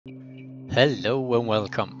Hello and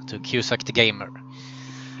welcome to QusackTheGamer.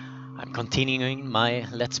 I'm continuing my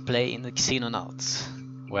Let's Play in the Xenonauts,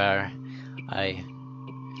 where I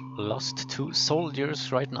lost 2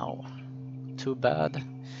 soldiers right now. Too bad.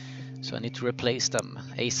 So I need to replace them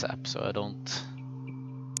ASAP so I don't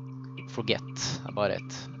forget about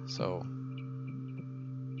it. So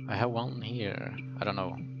I have one here. I don't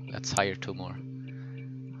know. Let's hire 2 more.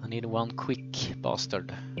 I need one quick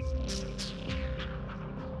bastard.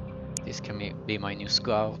 This can be my new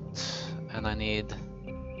scout, and I need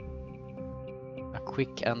a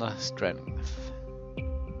quick and a strength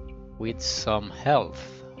with some health.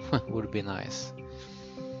 Would be nice.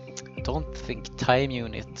 I don't think time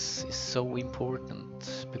units is so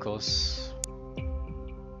important because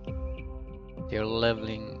they're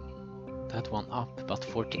leveling that one up, but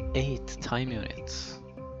 48 time units,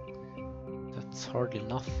 that's hardly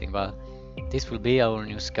nothing. But this will be our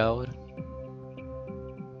new scout.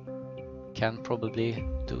 Can probably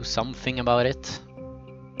do something about it.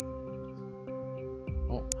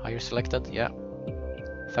 Oh, hire selected, yeah.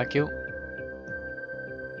 Thank you.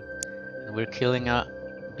 And we're killing a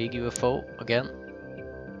big UFO again.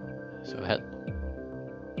 So we had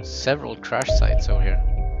several crash sites over here.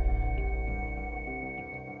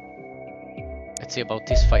 Let's see about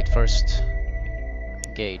this fight first.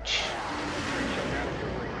 Engage.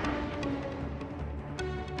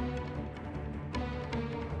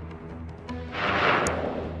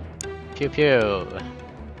 Pew pew!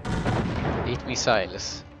 8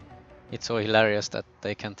 missiles. It's so hilarious that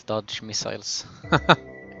they can't dodge missiles.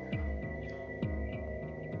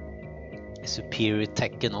 Superior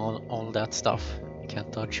tech and all that stuff.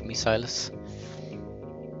 Can't dodge missiles.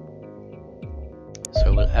 So I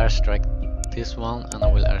will airstrike this one and I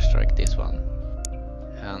will airstrike this one.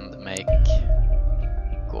 And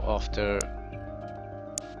go after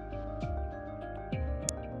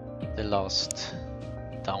the last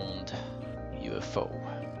downed UFO.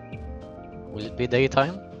 Will it be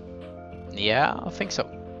daytime? Yeah, I think so.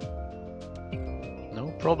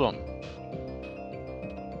 No problem.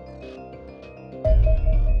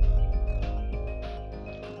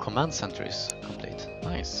 Command center is complete.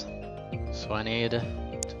 Nice. So I need to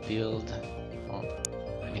build. Oh,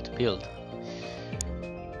 I need to build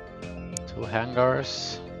 2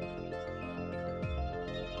 hangars.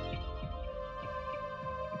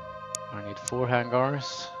 I need 4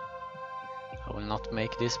 hangars. I will not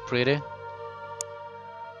make this pretty.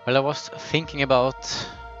 Well, I was thinking about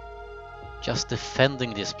just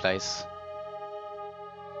defending this place.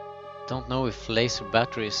 Don't know if laser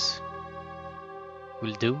batteries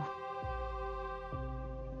will do.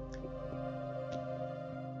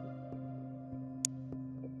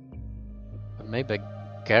 But maybe a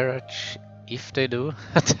garage if they do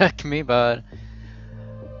attack me, but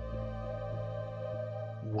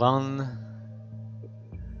one...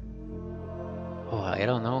 Oh, I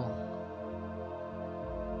don't know.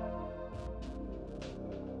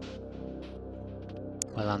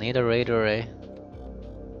 Well, I need a radar array.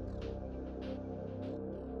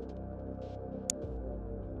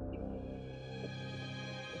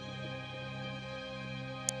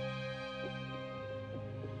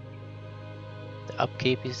 The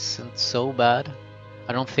upkeep isn't so bad.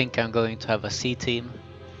 I don't think I'm going to have a C team.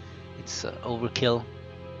 It's overkill.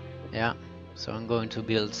 Yeah, so I'm going to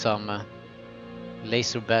build some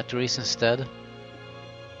laser batteries instead,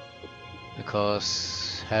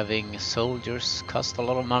 because having soldiers cost a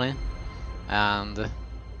lot of money and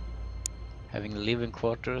having living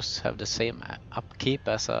quarters have the same upkeep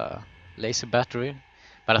as a laser battery.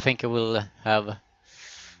 But I think I will have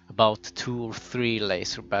about 2 or 3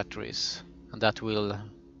 laser batteries, and that will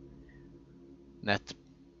net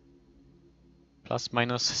plus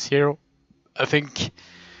minus 0, I think.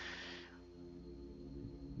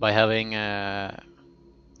 By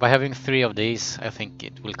having 3 of these, I think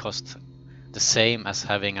it will cost the same as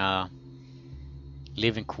having a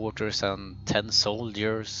living quarters and 10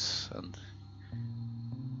 soldiers,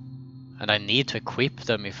 and I need to equip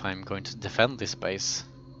them if I'm going to defend this base.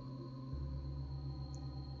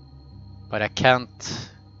 But I can't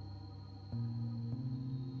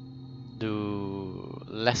do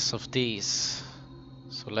less of these,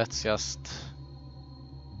 so let's just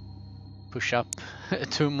push up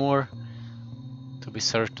 2 more to be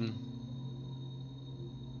certain.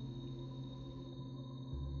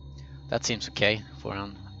 That seems okay for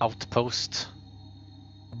an outpost.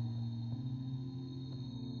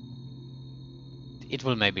 It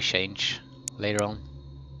will maybe change later on.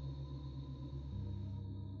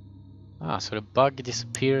 Ah, so the bug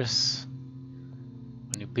disappears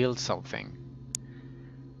when you build something.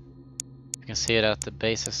 You can see that the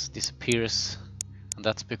bases disappears, and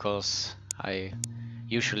that's because I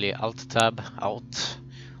usually alt tab out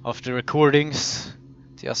of the recordings,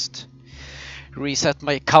 just reset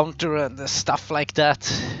my counter and stuff like that,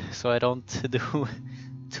 so I don't do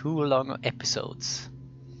too long episodes.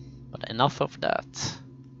 But enough of that.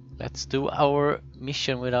 Let's do our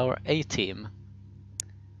mission with our A-team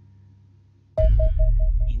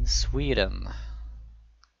in Sweden.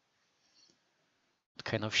 What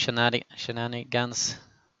kind of shenanigans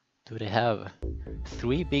do they have?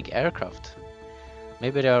 3 big aircraft.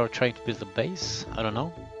 Maybe they are trying to build a base, I don't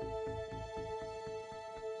know.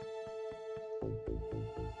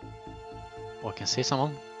 Oh, I can see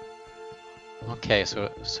someone. Okay, so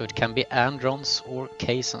it can be androns or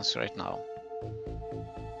Kaisans right now.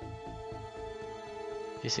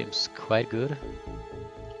 This seems quite good.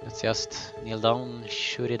 Let's just kneel down,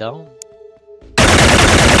 shoot it down.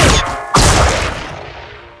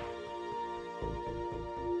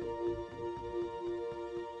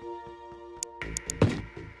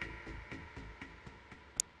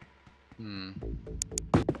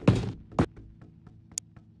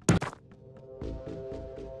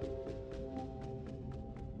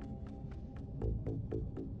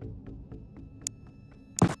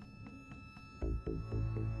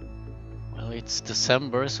 Well, it's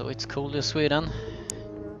December, so it's cold in Sweden.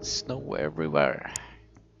 Snow everywhere.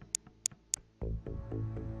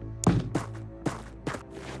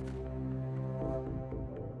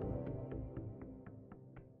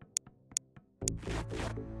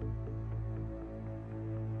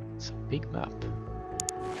 It's a big map.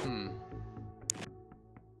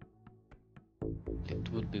 It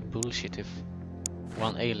would be bullshit if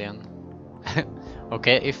one alien...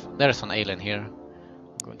 Okay, if there's an alien here,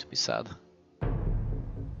 I'm going to be sad.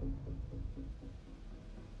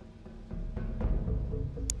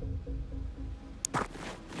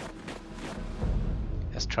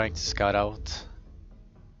 Just trying to scout out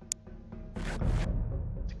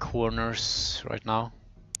the corners right now.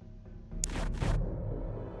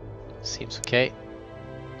 Seems okay.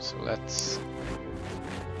 So let's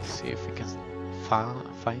see if we can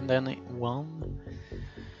find anyone.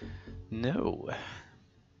 No.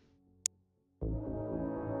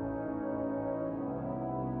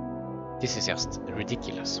 This is just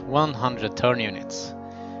ridiculous. 100 turn units.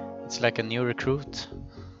 It's like a new recruit.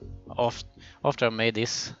 After I made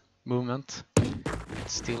this movement,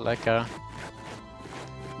 it's still like a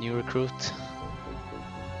new recruit.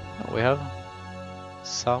 We have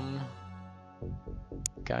some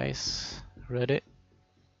guys ready.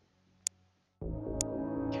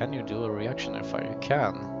 Can you do a reactionary fire? You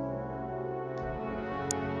can.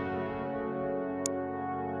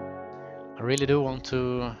 I really do want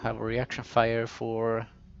to have a reaction fire for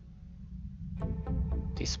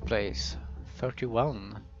this place.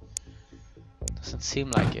 31. Doesn't seem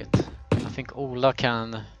like it. I think Ola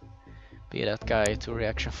can be that guy to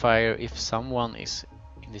reaction fire if someone is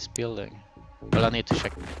in this building. Well, I need to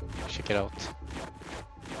check it out.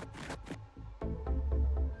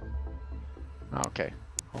 Okay,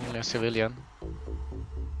 only a civilian.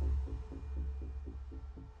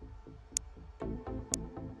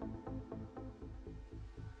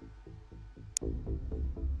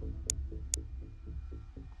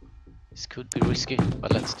 This could be risky,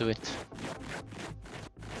 but let's do it.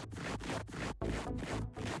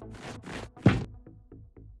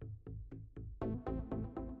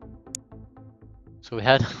 So we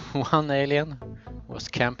had one alien who was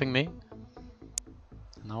camping me.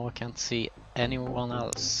 Now I can't see anyone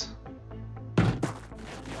else.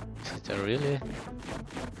 Is it a really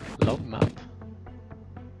long map?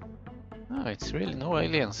 Oh, it's really no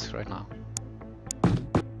aliens right now.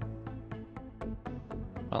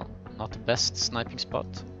 Well, not the best sniping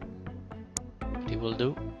spot, but it will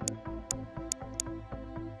do.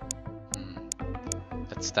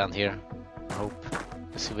 Let's stand here and hope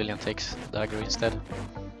the civilian takes the dagger instead.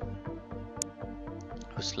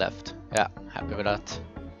 Who's left? Yeah, happy with that.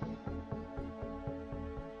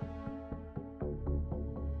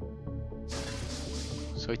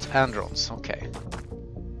 So it's androns, okay.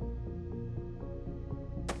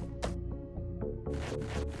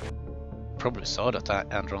 Probably saw that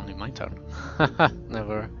andron in my turn.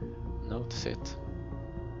 Never noticed it.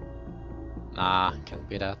 Nah, can't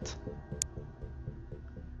be that.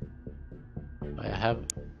 I have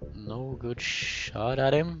no good shot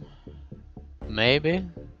at him. Maybe.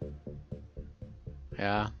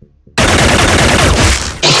 Yeah.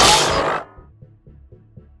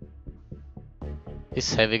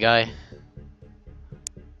 This heavy guy.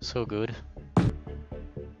 So good.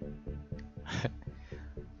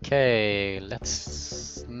 Okay,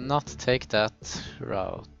 let's not take that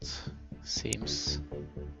route. Seems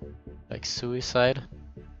like suicide.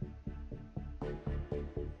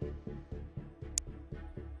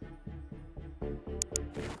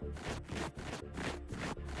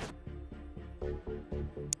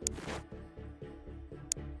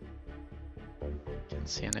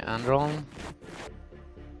 Andron.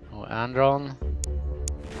 No Andron.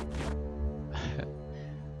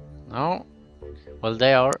 No. Well,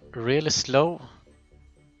 they are really slow,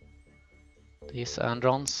 these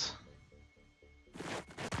Androns.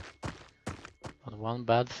 But one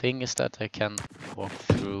bad thing is that I can walk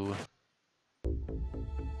through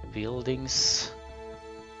buildings.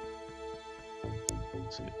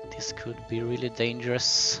 So this could be really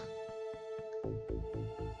dangerous.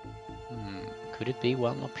 Could it be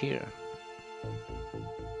one up here?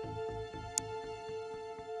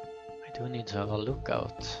 I do need to have a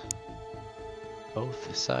lookout.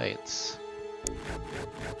 Both sides.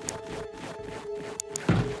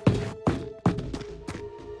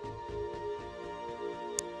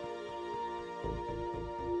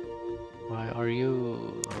 Why are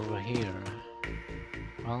you over here?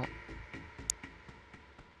 Well,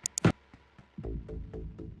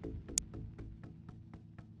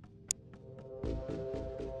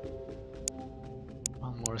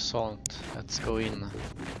 one more assault. Let's go in.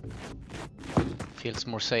 Feels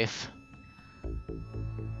more safe.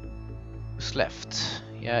 Who's left?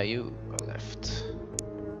 Yeah, you are left.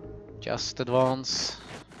 Just advance.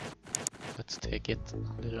 Let's take it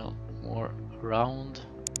a little more around.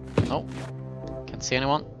 No, can't see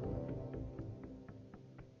anyone.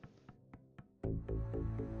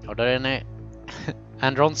 Are there any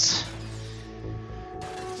Androns?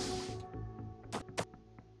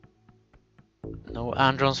 No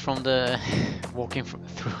Androns from the walking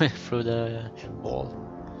through the wall.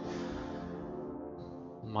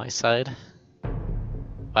 On my side.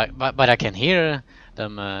 But I can hear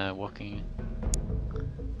them walking,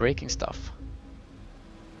 breaking stuff.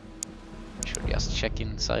 Should just check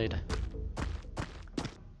inside.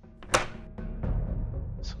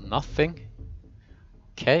 So nothing.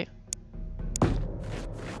 Okay.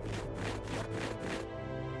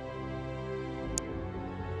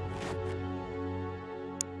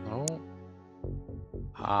 No.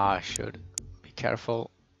 I should be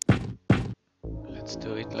careful. Let's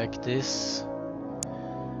do it like this.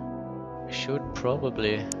 We should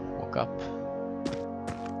probably walk up.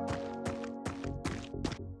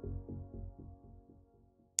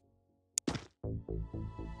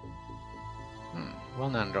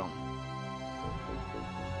 One Andron.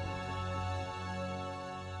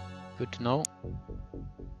 Good to know.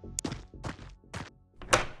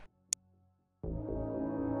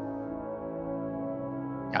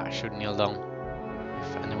 Yeah, I should kneel down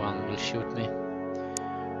if anyone will shoot me.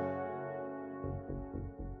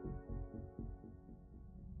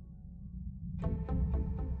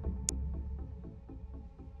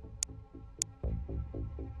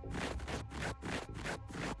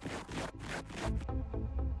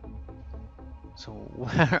 So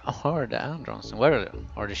where are the Androns? Where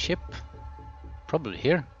are the ship? Probably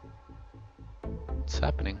here. What's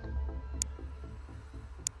happening?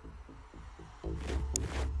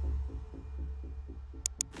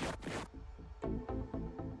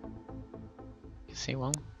 You see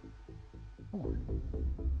one? Oh.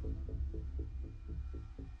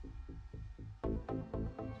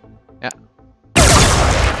 Yeah.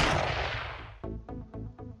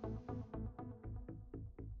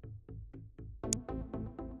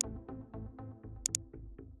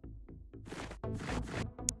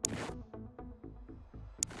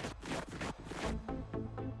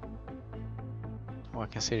 Oh, I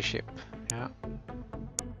can see the ship. Yeah.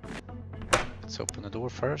 Let's open the door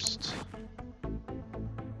first.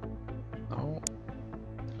 No.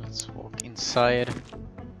 Let's walk inside.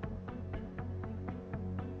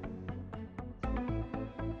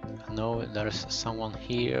 I know there's someone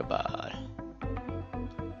here, but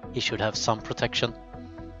he should have some protection.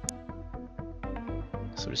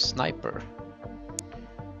 So the sniper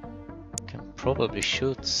can probably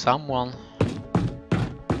shoot someone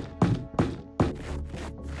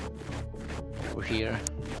over here.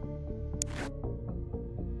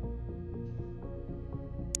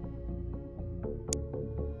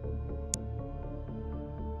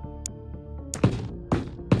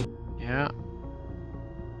 Yeah.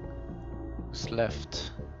 Who's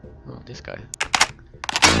left? Oh, this guy.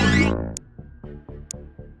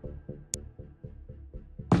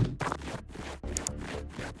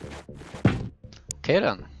 Okay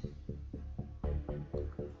then.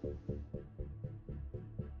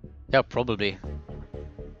 Yeah, probably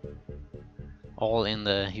all in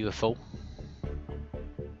the UFO.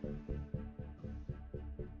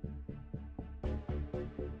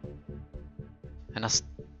 And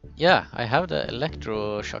yeah, I have the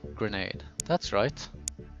electroshock grenade. That's right.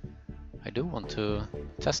 I do want to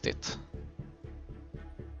test it.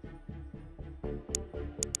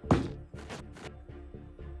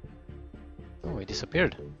 Oh, he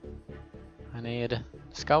disappeared. I need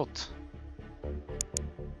scout.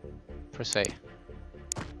 Per se.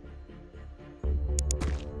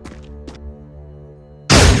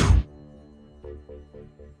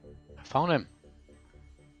 I found him.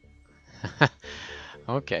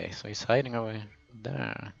 Okay, so he's hiding over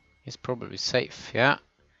there. He's probably safe, yeah.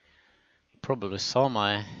 He probably saw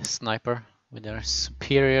my sniper with their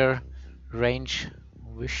superior range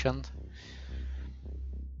vision.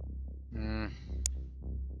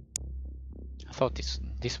 I thought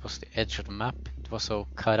this was the edge of the map. It was so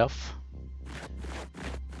cut off.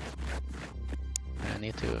 I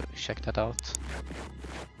need to check that out.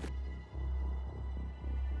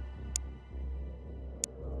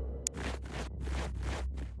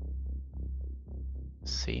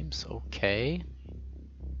 Seems okay.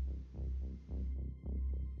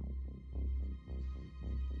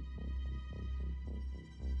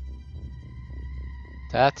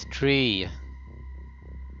 That tree.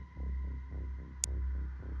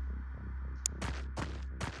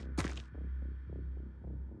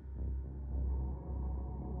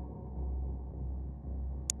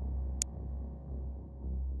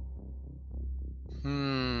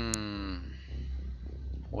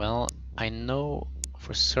 Well, I know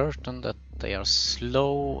for certain that they are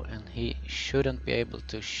slow and he shouldn't be able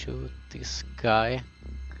to shoot this guy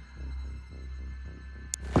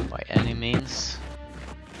by any means.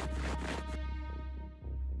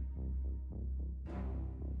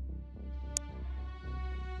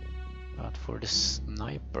 But for the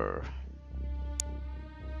sniper,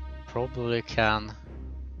 probably can.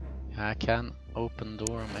 I can open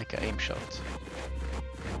door and make an aim shot.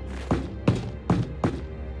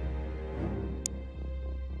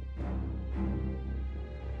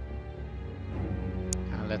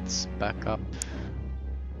 Let's back up.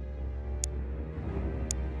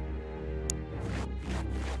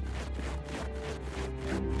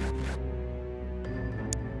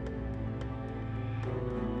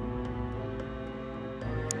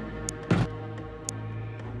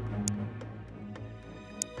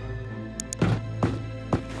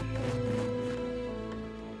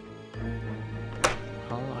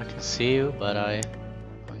 Well, I can see you, but I'm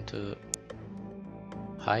going to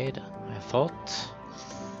hide, I thought.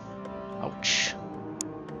 Ouch.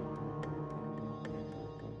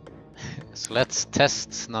 So let's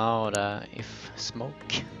test now if smoke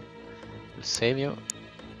will save you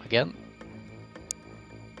again.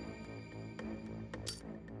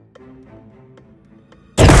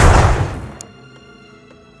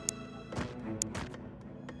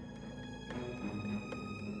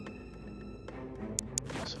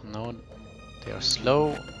 So now they are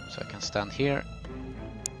slow, so I can stand here.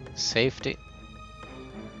 Safety.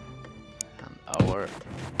 Our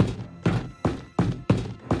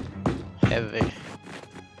heavy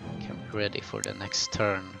can be ready for the next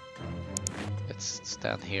turn. Let's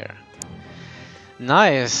stand here.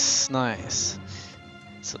 Nice, nice.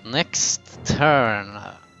 So next turn,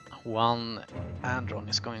 one Andron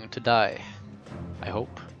is going to die. I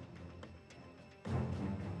hope.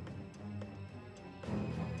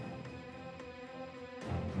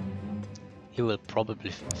 He will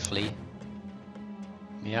probably flee.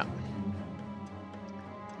 Yeah.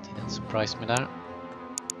 Didn't surprise me there.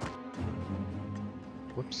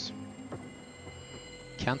 Whoops.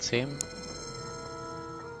 Can't see him.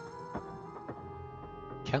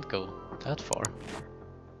 Can't go that far.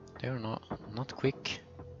 They're not quick.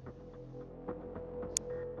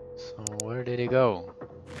 So where did he go?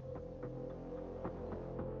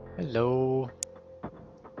 Hello.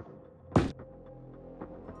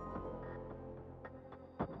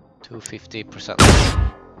 To 50%.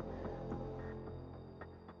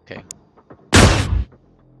 Okay.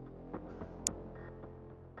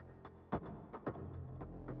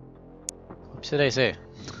 Whoopsie daisy.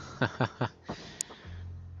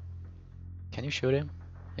 Can you shoot him?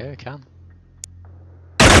 Yeah, you can.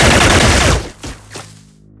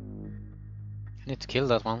 You need to kill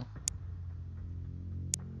that one.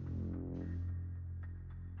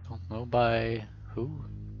 Don't know by who.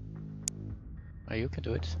 Oh, you can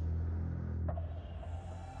do it.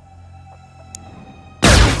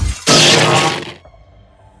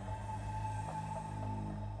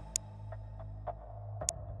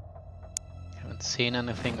 Haven't seen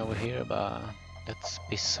anything over here, but let's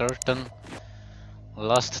be certain.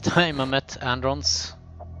 Last time I met Androns,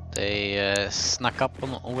 they snuck up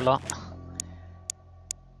on Ola.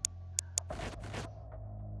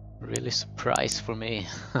 Really surprise for me.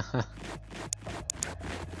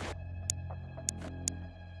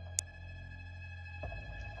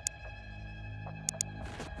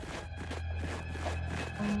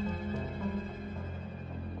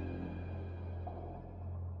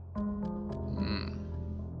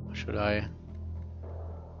 should I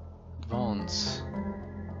advance?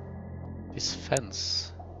 This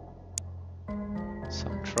fence.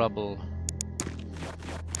 Some trouble.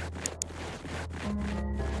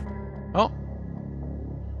 Oh!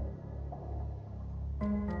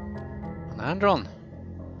 An Andron!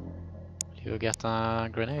 You get a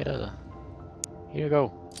grenade. Here you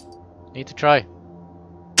go. Need to try.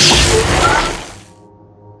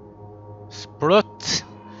 Sprut!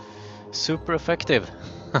 Super effective.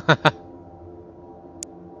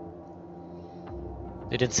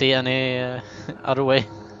 Didn't see any other way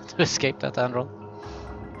to escape that Andron.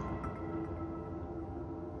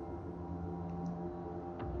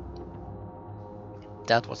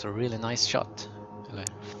 That was a really nice shot.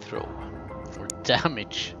 Throw for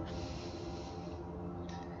damage.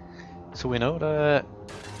 So we know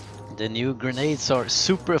the new grenades are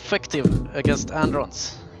super effective against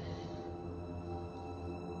Androns.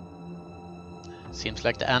 Seems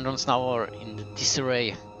like the Androns now are in the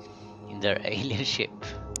disarray in their alien ship.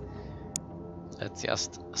 Let's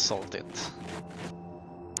just assault it.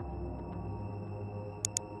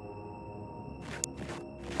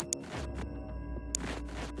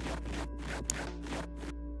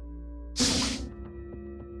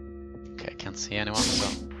 Okay, I can't see anyone, so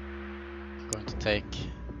I'm going to take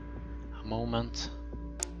a moment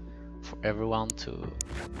for everyone to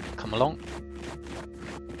come along.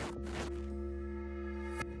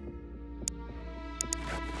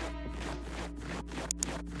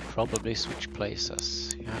 Probably switch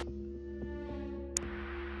places, yeah.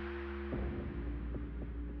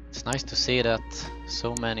 It's nice to see that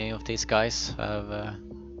so many of these guys have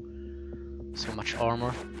so much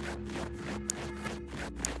armor.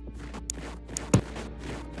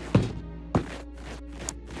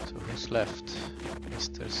 So who's left?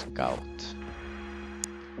 Mr. Scout.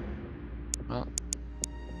 Well,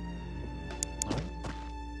 no.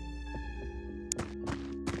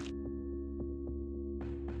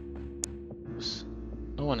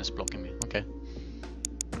 No one is blocking me, okay.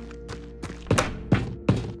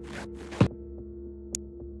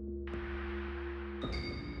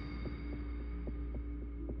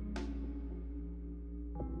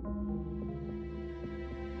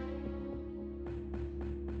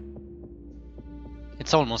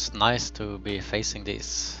 It's almost nice to be facing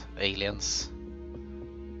these aliens.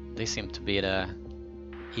 They seem to be the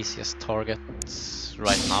easiest targets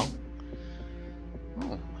right now.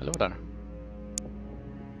 Oh, hello there.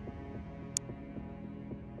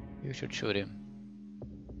 You should shoot him.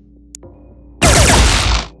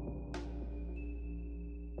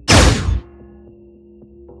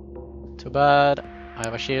 Too bad. I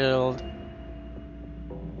have a shield.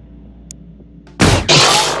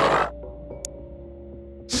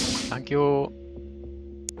 Thank you.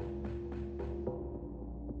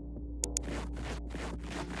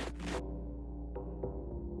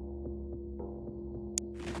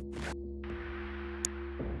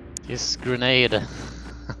 This grenade.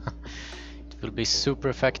 It will be super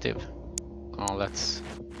effective. Oh, let's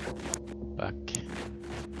back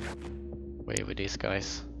away with these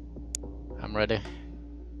guys. I'm ready.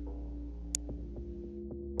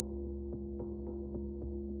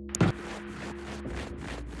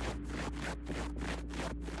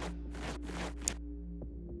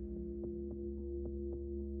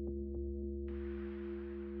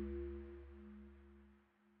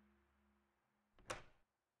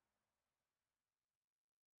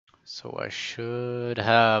 So I should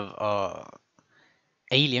have a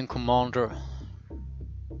alien commander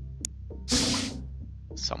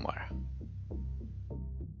somewhere.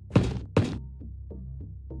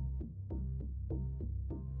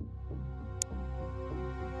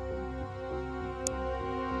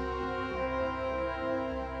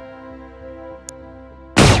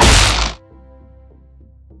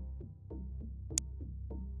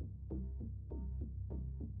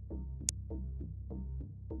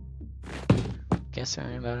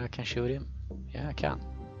 Guessing that I can shoot him. Yeah, I can.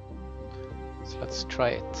 So let's try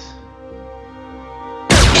it.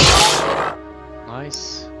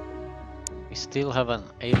 Nice. We still have an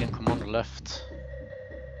alien commander left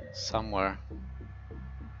somewhere.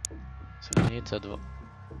 So we need to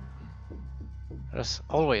there's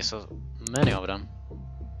always so many of them.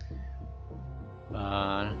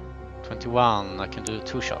 21, I can do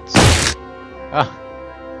 2 shots. Ah!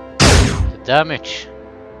 The damage!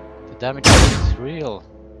 The damage is real.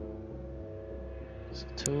 So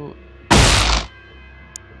 2.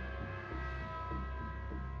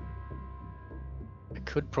 I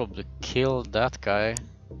could probably kill that guy.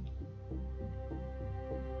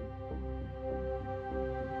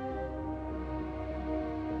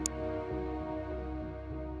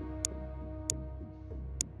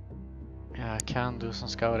 can do some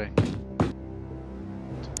scouting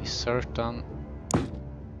to be certain.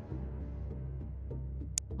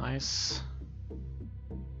 Nice.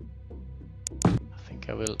 I think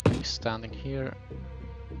I will be standing here.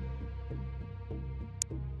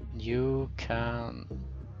 You can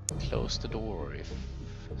close the door if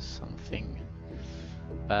something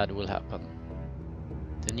bad will happen.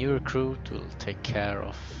 The new recruit will take care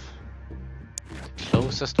of the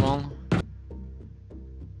closest one.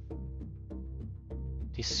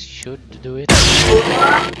 This should do it.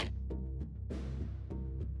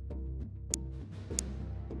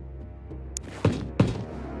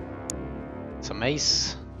 It's a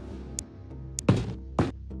mace.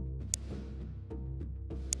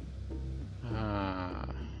 Uh,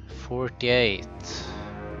 48.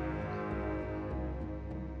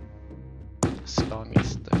 As long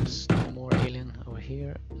as there's no more alien over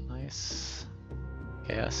here. Nice.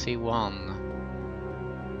 Okay, I see one.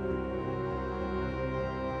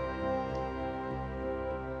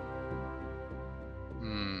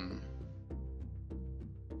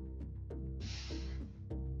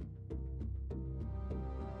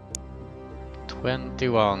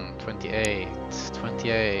 21, 28,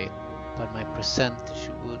 28, but my percentage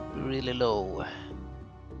would be really low.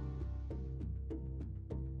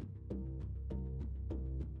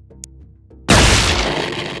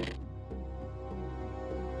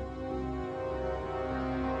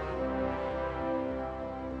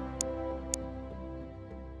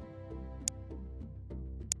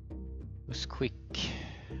 Was quick.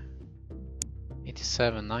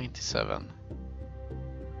 87, 97.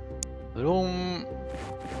 Boom.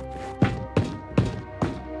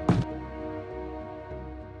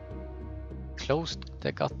 Closed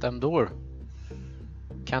the goddamn door.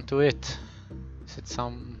 Can't do it. Is it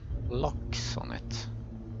some locks on it?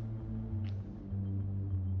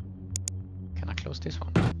 Can I close this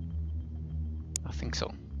one? I think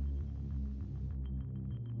so.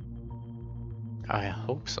 I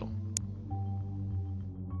hope so.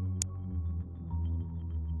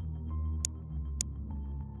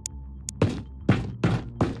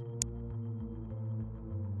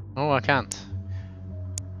 No, I can't.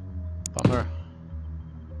 Bummer.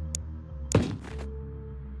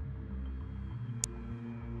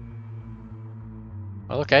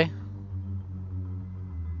 Well, okay.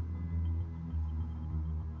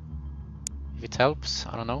 If it helps,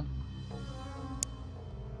 I don't know.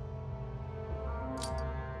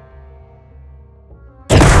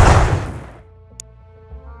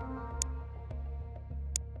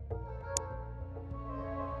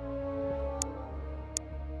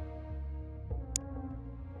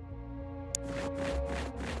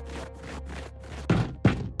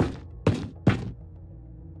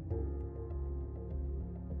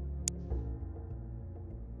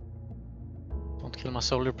 Don't kill my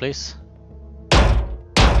soldier, please.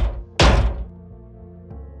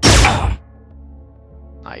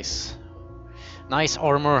 Nice. Nice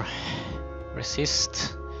armor.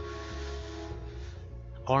 Resist.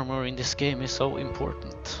 Armor in this game is so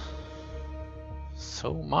important.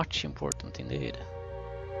 So much important indeed.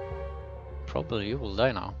 Probably you will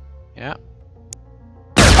die now. Yeah.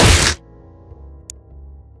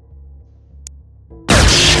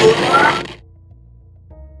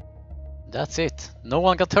 That's it. No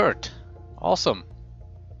one got hurt. Awesome.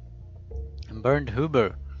 And burned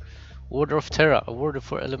Huber. Order of Terra awarded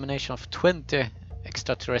for elimination of 20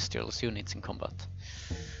 extraterrestrials units in combat.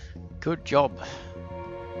 Good job.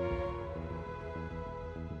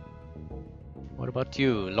 What about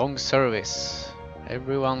you? Long service.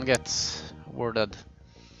 Everyone gets awarded.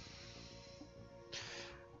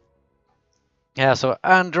 Yeah, so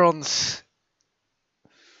Androns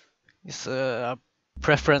is a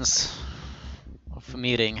preference of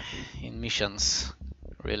meeting in missions,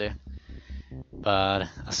 really. But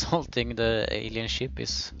assaulting the alien ship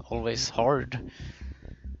is always hard.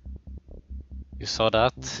 You saw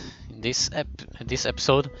that in this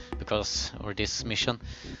episode, because, or this mission,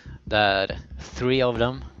 that 3 of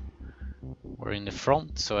them were in the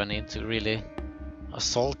front, so I need to really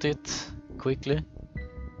assault it quickly.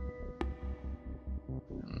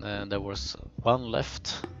 And then there was 1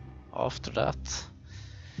 left after that.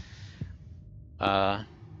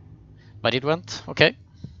 But it went okay.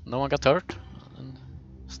 No one got hurt and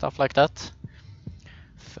stuff like that.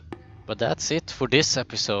 But that's it for this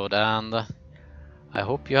episode, and I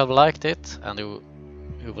hope you have liked it, and you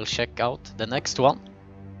will check out the next one.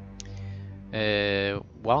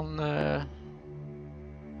 One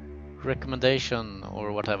recommendation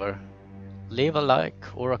or whatever, leave a like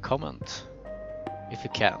or a comment if you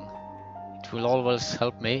can. It will always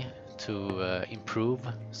help me to improve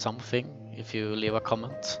something if you leave a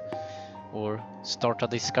comment. or start a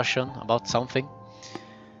discussion about something.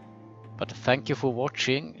 But thank you for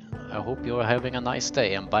watching. I hope you are having a nice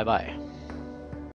day, and bye bye.